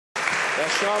La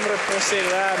Chambre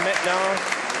procédera maintenant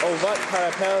au vote par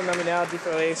appel nominal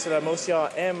différé sur la motion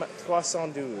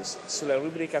M-312 sous la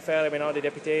rubrique Affaires émanant des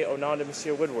députés au nom de M.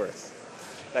 Woodworth.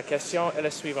 La question est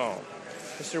la suivante.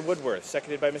 Mr. Woodworth,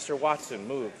 seconded by Mr. Watson,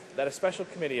 moved that a special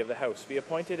committee of the House be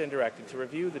appointed and directed to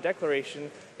review the declaration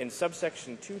in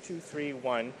subsection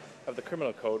 2231 of the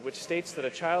Criminal Code, which states that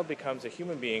a child becomes a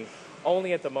human being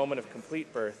only at the moment of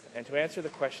complete birth, and to answer the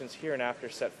questions hereinafter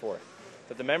set forth.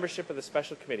 That the membership of the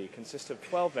special committee consists of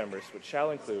 12 members, which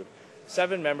shall include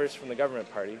 7 members from the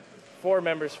government party, 4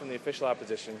 members from the official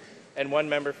opposition, and 1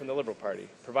 member from the Liberal Party,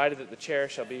 provided that the chair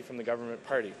shall be from the government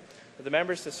party. That the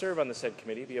members to serve on the said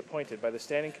committee be appointed by the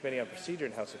Standing Committee on Procedure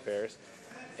and House Affairs,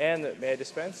 and may I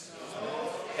dispense?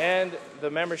 And the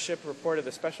membership report of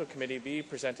the special committee be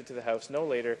presented to the House no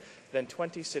later than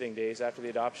 20 sitting days after the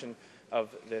adoption of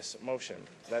this motion.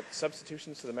 That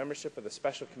substitutions to the membership of the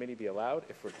special committee be allowed,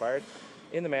 if required,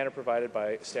 in the manner provided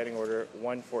by Standing Order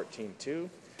 114.2.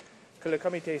 Que le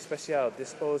comité spécial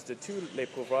dispose de tous les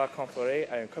pouvoirs conférés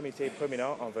à un comité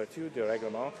permanent en vertu du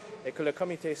règlement et que le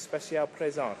comité spécial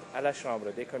présente à la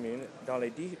Chambre des communes dans les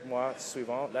 10 mois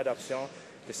suivant l'adoption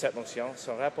de cette motion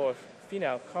son rapport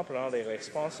final comprenant les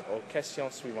réponses aux questions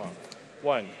suivantes.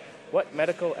 1. What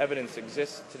medical evidence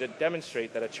exists to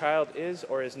demonstrate that a child is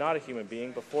or is not a human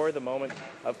being before the moment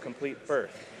of complete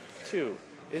birth? 2.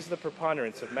 Is the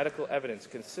preponderance of medical evidence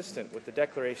consistent with the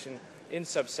declaration in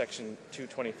subsection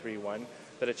 223.1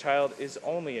 that a child is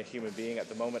only a human being at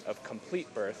the moment of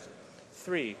complete birth?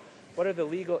 3. What are the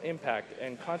legal impact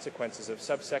and consequences of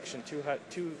subsection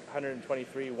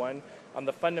 223.1 on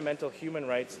the fundamental human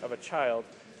rights of a child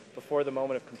before the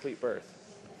moment of complete birth?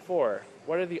 4.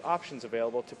 What are the options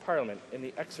available to Parliament in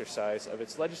the exercise of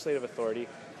its legislative authority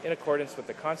in accordance with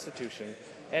the Constitution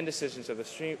and decisions of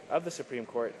the Supreme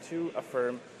Court to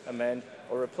affirm, amend,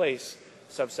 or replace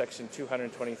subsection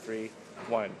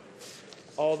 223.1?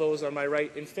 All those on my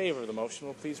right in favor of the motion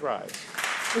will please rise.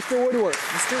 Mr. Woodworth.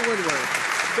 Mr. Woodworth.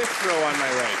 Fifth row on my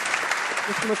right.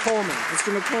 Mr. McColeman.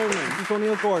 Mr. McColeman. Mrs.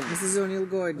 O'Neill Gordon. Mrs. O'Neill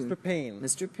Gordon. Mr. Payne.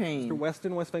 Mr. Payne. Mr.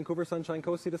 Weston, West Vancouver, Sunshine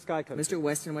Coast, Sea to Sky Country. Mr.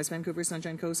 Weston, West Vancouver,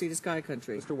 Sunshine Coast, Sea to Sky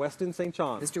Country. Mr. Weston, St.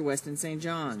 John. Mr. Weston, St.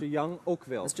 John. Mr. Young,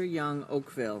 Oakville. Mr. Young,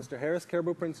 Oakville. Mr. Harris,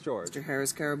 Caribou, Prince George. Mr.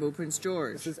 Harris, Caribou, Prince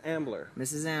George. Mrs. Ambler.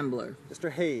 Mrs. Ambler.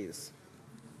 Mr. Hayes.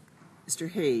 Mr.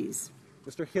 Hayes.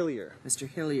 Mr. Hillier. Mr.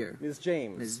 Hillier. Ms.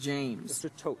 James. Ms. James. Mr.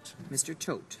 Tote. Mr.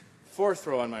 Tote. Fourth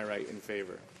row on my right in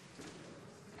favor.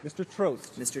 Mr.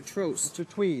 Trost. Mr. Trost. Mr.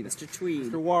 Tweed. Mr.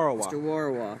 Tweed. Mr. Warawa. Mr.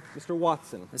 Warawa. Mr.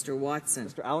 Watson. Mr. Watson.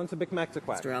 Mr. Allen to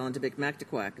Bickmactaquack. Mr. Allen to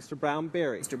Bickmactaquack. Mr. Brown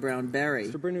Berry. Mr. Brown Berry.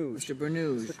 Mr. Bernouge. Mr.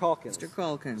 Bernouge. Mr. Calkins. Mr.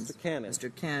 Calkins. Mr. Cannon.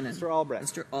 Mr. Cannon. Mr. Albrecht.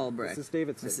 Mr. Albrecht. Mrs.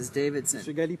 Davidson. Mrs. Davidson.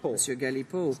 Mr. Galipeau. Mr.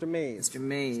 Galipeau. Mr. Mays. Mr.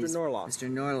 Mays. Mr. Norlock.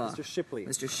 Mr. Norlock. Mr. Shipley.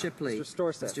 Mr. Shipley. Mr.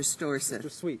 Storseth. Mr. Storseth. Mr.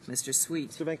 Sweet. Mr.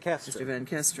 Sweet. Mr. Van Kesteren. Mr. Van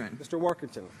Kesteren. Mr.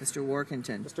 Workington. Mr.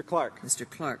 Workington. Mr. Clark. Mr.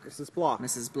 Clark. Mrs. Block.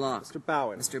 Mrs. Block. Mr.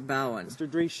 Bowen. Mr. Bowen. Mr.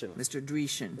 Dreeshen. Mr.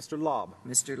 Dreeshen. Mr. Lobb.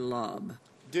 Mr. Lobb.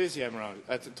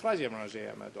 Troisième rangée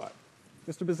à ma droite.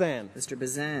 Mr. Bazan. Mr.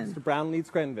 Bazan. Mr. Brown leads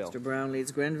Grenville. Mr. Brown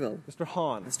leads Grenville. Mr.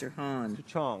 Hahn. Mr. Hahn. Mr.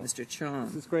 Chong. Mr. Chong.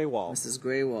 Mrs. Greywall. Mrs.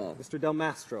 Greywall. Mr. Del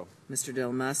Mastro. Mr.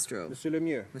 Del Mastro. Mr.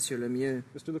 Lemieux. Monsieur Lemieux.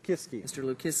 Mr. Lukiski. Mr.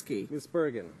 Lukiski. Ms.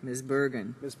 Bergen. Ms.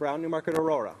 Bergen. Ms. Brown, Newmarket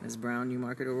Aurora. Ms. Brown,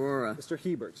 Newmarket Aurora. Mr.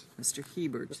 Hebert. Mr.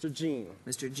 Hebert. Mr. Jean.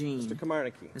 Mr. Jean. Mr.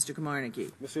 Kamarnicki. Mr.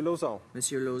 Kamarnicki. Monsieur Lauzon.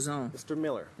 Monsieur Lauzon. Mr.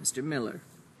 Miller. Mr. Miller.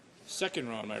 Second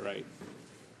row on my right.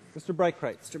 Mr.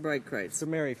 Breitkreitz. Mr. Breitkreitz. Mr.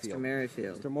 Merrifield. Mr.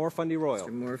 Merrifield. Mr. Moore Fundy Royal.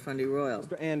 Mr. Moore Fundy Royal.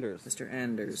 Mr. Anders. Mr.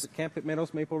 Anders. Mr. Camp at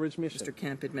Meadows Maple Ridge Mission. Mr.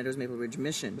 Camp at Meadows Maple Ridge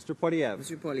Mission. Mr. Poiliev.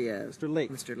 Mr. Poiliev. Mr.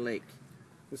 Lake. Mr. Lake.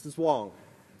 Mrs. Wong.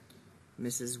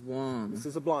 Mrs. Wong.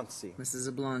 Mrs. Oblonsky. Mrs.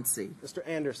 Oblonsky. Mr.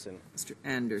 Anderson. Mr.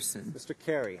 Anderson. Mr.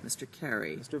 Carey. Mr.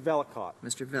 Carey. Mr. Velicott.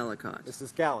 Mr. Velicott.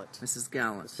 Mrs. Gallant. Mrs.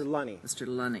 Gallant. Mr. Lunny. Mr.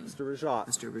 Lunny. Mr. Rajat.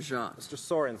 Mr. Rajat. Mr.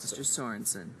 Sorensen. Mr.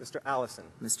 Sorensen. Mr. Allison.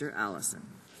 Mr. Allison.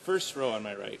 First row on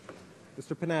my right.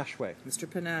 Mr. Panashway. Mr.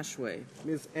 Panashway.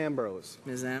 Ms. Ambrose.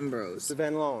 Ms. Ambrose. Mr.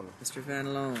 Van Loan. Mr.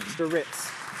 Van Loan. Mr. Ritz.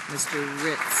 Mr.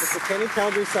 Ritz. Mr. Kenny,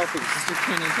 Calgary Southeast. Mr.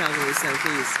 Kenny, Calgary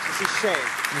Southeast. Mrs. Shea.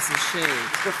 Mrs. Shea.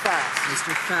 Mr. Fast.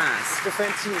 Mr. Fast. Mr.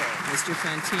 Fantino. Mr.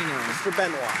 Fantino. Mr.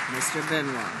 Benoit. Mr.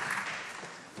 Benoit.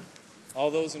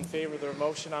 All those in favor of the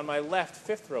motion on my left,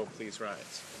 fifth row, please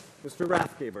rise. Mr.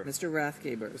 Rathgaber. Mr.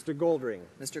 Rathgaber. Mr. Goldring.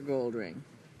 Mr. Goldring.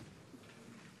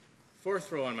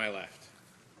 Fourth row on my left.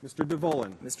 Mr.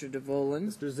 DeVolen. Mr. DeVolen.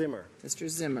 Mr. Zimmer. Mr.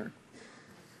 Zimmer.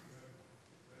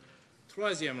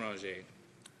 Troisième rangée.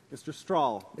 Mr.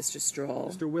 Strahl. Mr.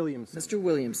 Strahl. Mr. Williamson. Mr.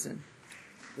 Williamson.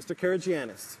 Mr.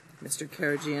 Karagianis. Mr.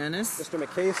 Karagianis. Mr.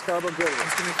 McKay Scarborough Gilbert.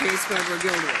 Mr. McKay Scarborough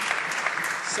Gilbert.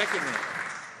 Second row.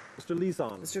 Mr.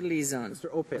 Lizon. Mr. Lizon.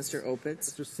 Mr. Opitz. Mr.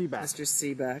 Opitz. Mr. Seaback. Mr.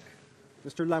 Seaback.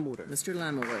 Mr. Lamoureux. Mr.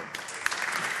 Lamoureux.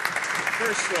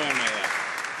 First row on my left.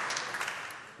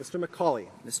 Mr. Macaulay.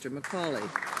 Mr. Macaulay.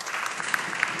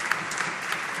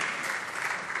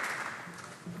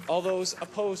 All those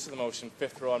opposed to the motion,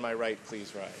 fifth row on my right,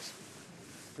 please rise.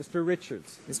 Mr.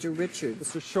 Richards. Mr. Richards.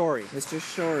 Mr. Shorey. Mr.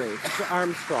 Shorey. Mr.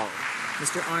 Armstrong.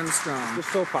 Mr. Armstrong.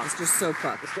 Mr. Sopak. Mr.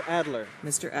 Sopak. Mr. Adler.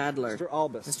 Mr. Adler. Mr.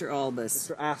 Albus. Mr. Albus.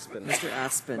 Mr. Aspen. Mr.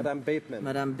 Aspen. Madame Bateman.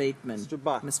 Madame Bateman. Mr.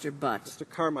 Butt. Mr. Butt. Mr.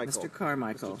 Carmichael. Mr.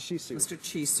 Carmichael. Mr. Chisu. Mr.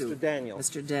 Chisu. Mr. Daniel.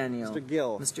 Mr. Daniel. Mr.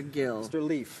 Gill. Mr. Gill. Mr.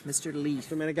 Leaf. Mr. Leaf.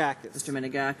 Mr. Menegakis. Mr.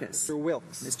 Menegakis. Mr.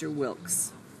 Wilkes. Mr.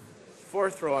 Wilkes.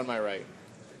 Fourth row on my right.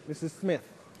 Mrs. Smith.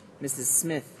 Mrs.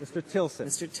 Smith. Mr. Tilson.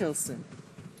 Mr. Tilson.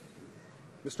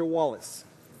 Mr. Wallace.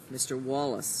 Mr.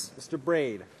 Wallace. Mr.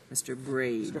 Braid. Mr.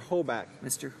 Braid. Mr. Hoback.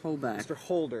 Mr. Hoback. Mr.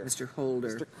 Holder. Mr.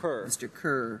 Holder. Mr. Kerr. Mr.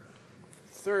 Kerr.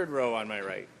 Third row on my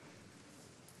right.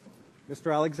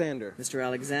 Mr. Alexander. Mr.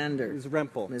 Alexander. Ms.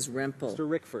 Rempel. Ms. Rempel. Mr.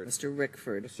 Rickford. Mr.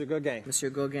 Rickford. Mr. Gauguin.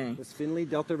 Mr. Gauguin. Ms. Finley,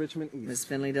 Delta Richmond East. Ms.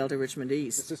 Finley, Delta Richmond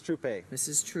East. Mrs. Troupe.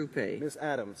 Mrs. Troupe. Ms.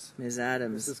 Adams. Ms.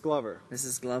 Adams. Mrs. Glover.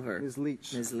 Mrs. Glover. Ms.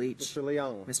 Leach. Ms. Leach. Mr.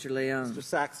 Leung. Mr. Leung. Mr.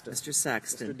 Saxton. Mr.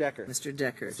 Saxton. Mr. Decker. Mr.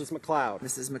 Decker. Mrs. McLeod.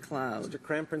 Mrs. McLeod. Mr.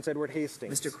 Cram Prince Edward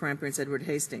Hastings. Mr. Cram Prince Edward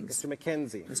Hastings. Mr.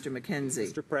 Mackenzie. Mr. Mackenzie.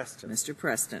 Mr. Preston. Mr.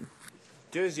 Preston.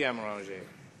 Deuxième rangée.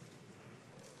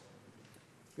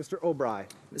 Mr. O'Bry.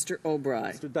 Mr.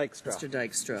 O'Bry. Mr. Dykstra. Mr.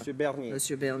 Dykstra. Mr. Bernier.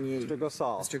 Mr. Bernier. Mr.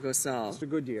 Gossal. Mr. Gossal. Mr.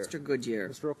 Goodyear. Mr. Goodyear.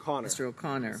 Mr. O'Connor. Mr.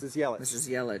 O'Connor. Mrs. Yelich. Mrs.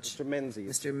 Yelich. Mr.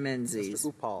 Menzies. Mr. Menzies.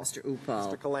 Mr. Upal. Mr.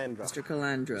 Upal. Mr. Calandra. Mr.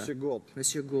 Calandra. Mr. Gould.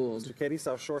 Monsieur Gould. Mr. Katie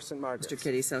South Shore St. Margaret's. Mr.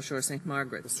 Kitty South Shore St.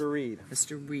 Margaret's. Mr. Reed.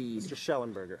 Mr. Reed. Mr.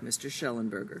 Schellenberger. Mr.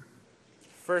 Schellenberger.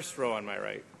 First row on my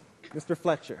right. Mr.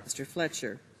 Fletcher. Mr.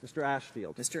 Fletcher. Mr.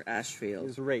 Ashfield. Mr. Ashfield.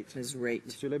 Ms. Raitt. Ms. Raitt.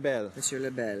 Mr. Lebel. Monsieur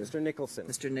Lebel. Mr. Nicholson.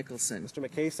 Mr. Nicholson. Mr.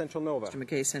 McKay Central Nova. Mr.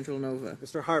 McKay Central Nova.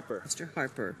 Mr. Harper. Mr.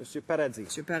 Harper. Mr. Paradis.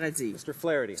 Mr. Paradis. Mr.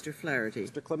 Flaherty. Mr. Flaherty.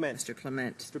 Mr. Clement. Mr.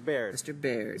 Clement. Mr. Baird. Mr.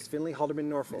 Baird. Ms. Finley Haldeman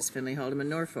Norfolk. Ms. Finley Haldeman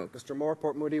Norfolk. Mr. Moore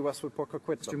Port Moody Westwood Port Mr.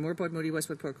 Coquitlam. Moorport Moody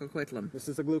Westwood Port Coquitlam.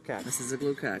 Mrs. Aglukat. Mrs.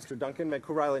 Aglukat. Mr. Duncan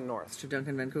Vancouver Island North. Mr.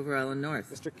 Duncan Vancouver Island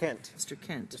North. Mr. Kent. Mr.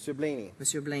 Kent. Mr. Blaney.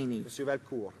 Monsieur Blaney. Mr.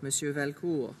 Valcourt. Monsieur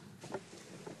Valcourt.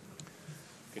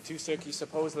 Que tous ceux qui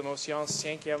s'opposent à la motion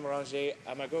cinquième rangée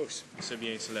à ma gauche se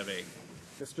bien se lever.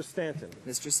 Mr. Stanton.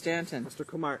 Mr. Stanton. Mr.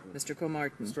 Comartin. Mr.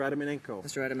 Comartin. Mr. Adamanenko.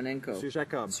 Mr. Adamanenko. Mr.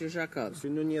 Jacob. Monsieur Jacob.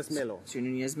 Mr. Nunez Melo. Monsieur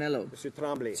Nunez Mello. Mr.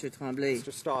 Tremblay. Monsieur Tremblay.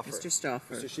 Mr. Stauffer. Mr.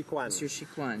 Stauffer. Mr. Chiquan. Monsieur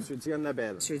Chiquan. Mr. Dion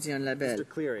Labelle. Monsieur Dion Labelle. Mr.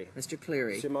 Cleary. Mr.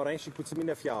 Cleary. Mr. Morin Chicoutimi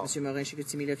Lefiard. Monsieur Morin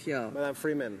Chicoutimi Lefiard. Madame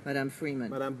Freeman. Madame Freeman.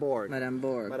 Madame Borg. Madame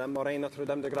Borg. Madame Morin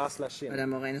Notre-Dame de Grâce Lachine. Madame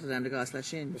Morin Notre-Dame de Grâce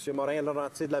Lachine. Monsieur Morin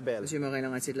Laurentier de Labelle. Monsieur Morin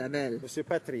Laurentier de Labelle. Monsieur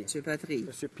Patry. Monsieur Patry.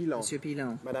 Monsieur Pilon. Monsieur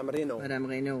Pilon. Madame Reynaud. Madame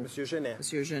Reynaud. Monsieur Genet.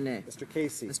 Monsieur Genet. Mr.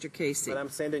 Casey. Mr. Casey. Madame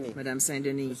Saint-Denis. Madame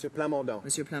Saint-Denis. Monsieur Plamondon.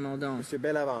 Monsieur Plamondon. Monsieur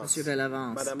Bellavance. Monsieur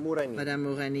Bellavance. Madame Mourani. Madame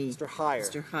Mourani. Mr. Hire.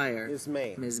 Mr. Hire. Ms.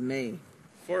 May. Ms. May.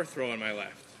 Fourth row on my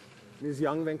left. Ms.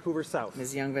 Young, Vancouver South.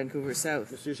 Ms. Young, Vancouver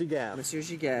South. Monsieur Giguère. Monsieur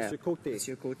Giguère. Monsieur Côté.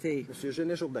 Monsieur Côté. Monsieur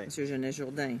Genet Jourdain. Monsieur Genet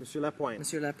Jourdain. Monsieur Lapointe.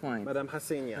 Monsieur Lapointe. Madame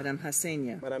Hassegna. Madame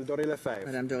Hassegna. Madame Doré Lefebvre.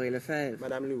 Madame Doré Lefebvre.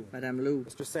 Madame Lou. Madame Lou.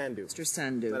 Mr. Sandu. Mr.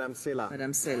 Sandu. Madame Sela.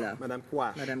 Madame Sela. Madame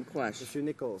Quash. Madame Quash. Monsieur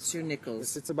Nichols. Monsieur Nichols.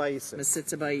 Monsieur Tsabaïsen. Monsieur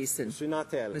Tsabaïsen. Monsieur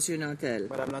Nantel. Monsieur Nantel.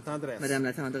 Madame La Tendresse. Madame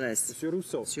La Tendresse. Monsieur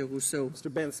Rousseau. Monsieur Rousseau. Mr.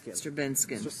 Benskin. Mr.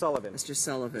 Benskin. Mr. Sullivan. Mr.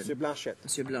 Sullivan. Monsieur Blanchette.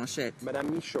 Monsieur Blanchette.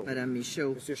 Madame Michaud. Madame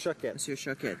Michaud. Monsieur Choquette. Monsieur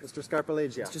Choquette. Mr.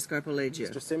 Scarpalagia. Mr. Scarpalagia.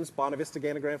 Mr. Sims, Bonavista,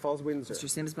 Gana Grand Falls, Windsor. Mr.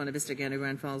 Sims, Bonavista, Gana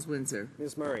Grand Falls, Windsor.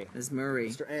 Ms. Murray. Ms. Murray.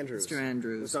 Mr. Andrews. Mr.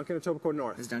 Andrews. Ms. Duncan, Etobicoke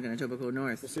North. Ms. Duncan, Etobicoke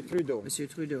North. Monsieur Trudeau. Monsieur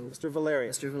Trudeau. Mr.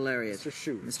 Valerius. Mr. Valerius. Mr.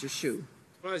 Chou. Mr. Chou.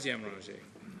 Troisième rangée.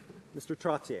 Mr.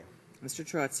 Trottier. Mr.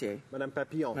 Trottier. Madame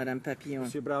Papillon. Madame Papillon.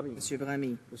 Monsieur Bramy. Monsieur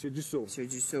Bramy. Monsieur Dussault. Monsieur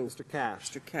Dussault. Mr. Cash.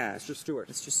 Mr. Cash. Mr. Stewart.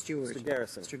 Mr. Stewart. Mr.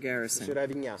 Garrison. Mr. Garrison. Monsieur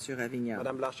Ravignan. Monsieur Ravignan.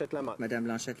 Madame Blanchette Lamotte. Madame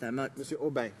Blanchette Lamotte. Monsieur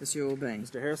Aubin. Monsieur Aubin.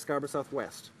 Mr. Harris Scarborough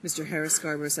Southwest. Mr. Harris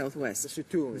Scarborough Southwest. Monsieur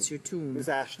Toon. Monsieur Toon. Ms.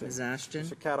 Ashton. Ms. Ashton.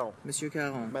 Monsieur Caron. Monsieur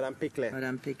Caron. Madame Piclet.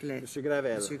 Madame Piclet. Monsieur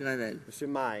Gravel. Monsieur Gravel. Monsieur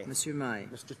Maille. Monsieur Maille.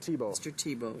 Mr. Thibault. Mr.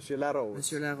 Thibault. Monsieur Larose.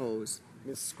 Monsieur Larose.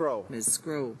 Ms. Scrow. Ms.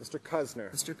 Scrow. Mr.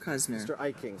 Cusner. Mr. Cusner. Mr.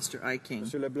 Iking. Mr. Iking.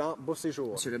 Monsieur Leblanc,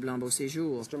 Beauséjour. Monsieur Leblanc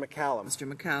Beauséjour. Mr. McCallum. Mr.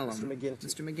 McCallum. Mr. McGinty.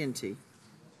 Mr. McGinty.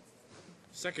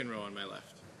 Second row on my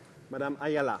left. Madame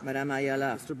Ayala. Madame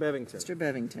Ayala. Mr. Bevington. Mr.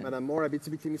 Bevington. Madame Moore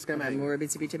Abitibi-Témiscamingue. Madame Moore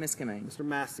Abitibi-Témiscamingue. Mr.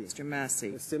 Massey. Mr.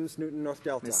 Massey. Ms. Sims Newton North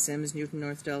Delta. Ms. Sims Newton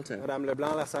North Delta. Madame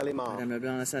Leblanc-LaSalle-Mar. Madame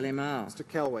Leblanc-LaSalle-Mar. Mr.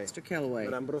 Kelway. Mr. Kelway.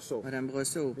 Madame Brosseau. Madame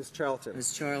Brosseau. Ms. Charlton.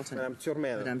 Ms. Charlton. Madame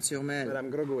Turmel. Madame Turmel.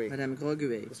 Madame Groguet. Madame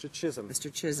Groguet. Mr. Chisholm.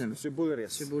 Mr. Chisholm. Mr.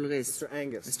 Boulris. Mr. Boulris. Mr.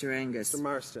 Angus. Mr. Angus. Mr.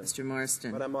 Marston. Mr.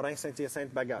 Marston. Madame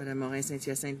Morin-Saint-Hyacinthe-Bagot. Madame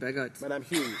Morin-Saint-Hyacinthe-Bagot. Madame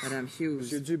Hughes. Madame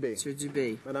Hughes. Monsieur Dubé. Monsieur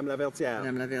Dubé. Madame Lavertière.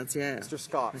 Madame Lavertière. Mr.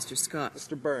 Scott. Mr. Scott.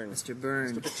 Mr. Burns. Mr.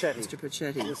 Burns. Mr. Pachetti. Mr.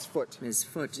 Pachetti. Ms. Foote. Ms.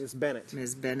 Foote. Ms. Bennett.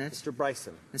 Ms. Bennett. Mr.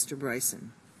 Bryson. Mr.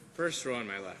 Bryson. First row on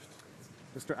my left.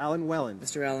 Mr. Alan Welland.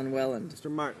 Mr. Alan Welland.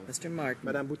 Mr. Martin. Mr. Martin.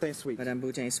 Madame Boutin-Sweet. Madame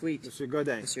Boutin-Sweet. Monsieur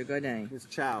Godin. Monsieur Godin. Ms.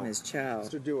 Chow. Ms. Chow.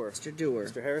 Mr. Dewar. Mr. Dewar.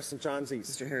 Mr. Harris St. John's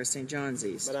East. Mr. Harris St. John's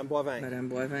East. Madame Boivin. Madame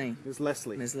Boivin. Ms.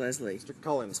 Leslie. Ms. Leslie. Mr.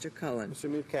 Cullen. Mr. Cullen. Mr.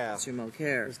 Mulcair. Mr.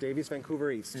 Mulcair. Ms. Davies,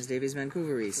 Vancouver East. Ms. Davies,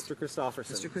 Vancouver East. Mr.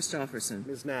 Christopherson. Mr. Christopherson.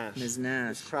 Ms. Nash. Ms. Nash.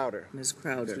 Ms. Crowder. Ms.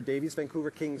 Crowder. Mr. Davies,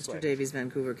 Vancouver Kingsway. Mr. Davies,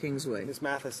 Vancouver Kingsway. Ms.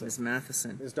 Matheson. Ms.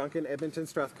 Matheson. Ms. Duncan, Edmonton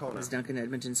Strathcona. Ms. Duncan,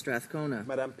 Edmonton Strathcona.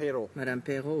 Madame Perrault. Madame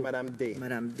Perrault. Madame Day.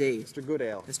 Madame Day. Mr.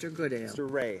 Goodale. Mr. Goodale.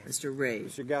 Mr. Ray. Mr. Ray.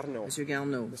 Mr. Garneau. Mr.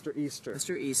 Garneau. Mr. Easter.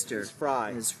 Mr. Easter. Ms.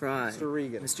 Fry. Ms. Fry. Mr.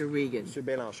 Regan. Mr. Regan. Monsieur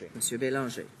Bélanger. Monsieur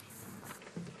Bélanger.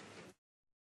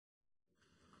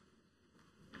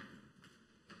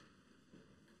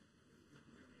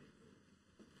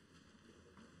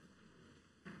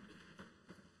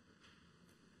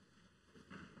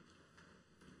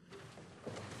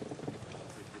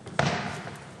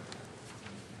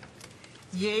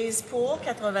 Yeas pour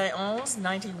 91,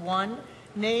 91.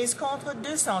 Nays contre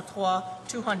 203,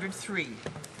 203.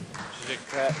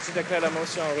 Je déclare la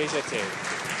motion rejetée.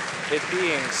 It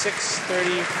being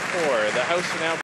 6:34, the House will now